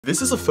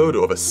This is a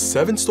photo of a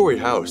 7-story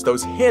house that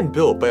was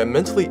hand-built by a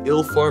mentally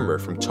ill farmer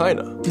from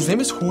China. His name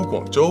is Hu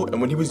Guangzhou, and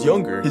when he was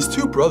younger, his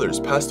 2 brothers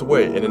passed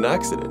away in an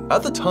accident.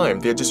 At the time,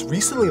 they had just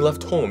recently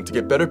left home to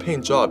get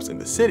better-paying jobs in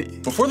the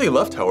city. Before they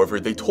left, however,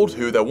 they told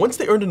Hu that once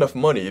they earned enough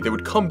money, they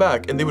would come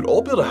back and they would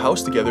all build a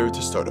house together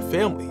to start a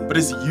family. But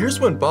as years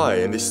went by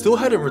and they still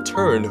hadn't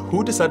returned,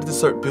 Hu decided to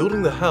start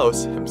building the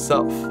house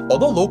himself.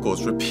 Although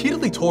locals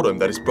repeatedly told him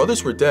that his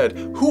brothers were dead,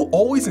 Hu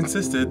always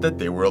insisted that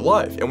they were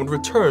alive and would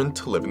return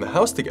to live in the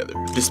house together.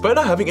 Despite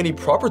not having any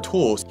proper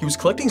tools, he was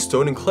collecting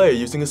stone and clay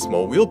using a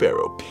small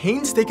wheelbarrow,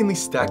 painstakingly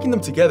stacking them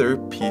together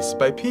piece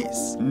by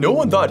piece. No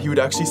one thought he would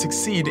actually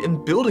succeed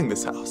in building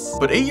this house.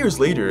 But 8 years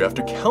later,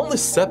 after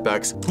countless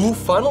setbacks, Hu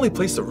finally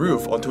placed a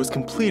roof onto his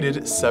completed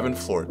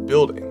 7-floor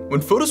building.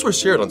 When photos were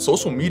shared on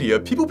social media,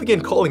 people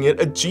began calling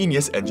it a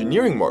genius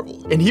engineering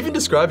marvel, and even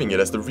describing it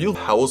as the real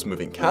Howl's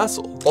Moving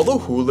Castle. Although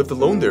Hu lived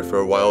alone there for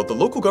a while, the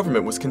local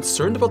government was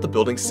concerned about the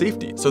building's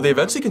safety, so they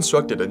eventually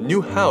constructed a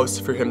new house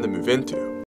for him to move into.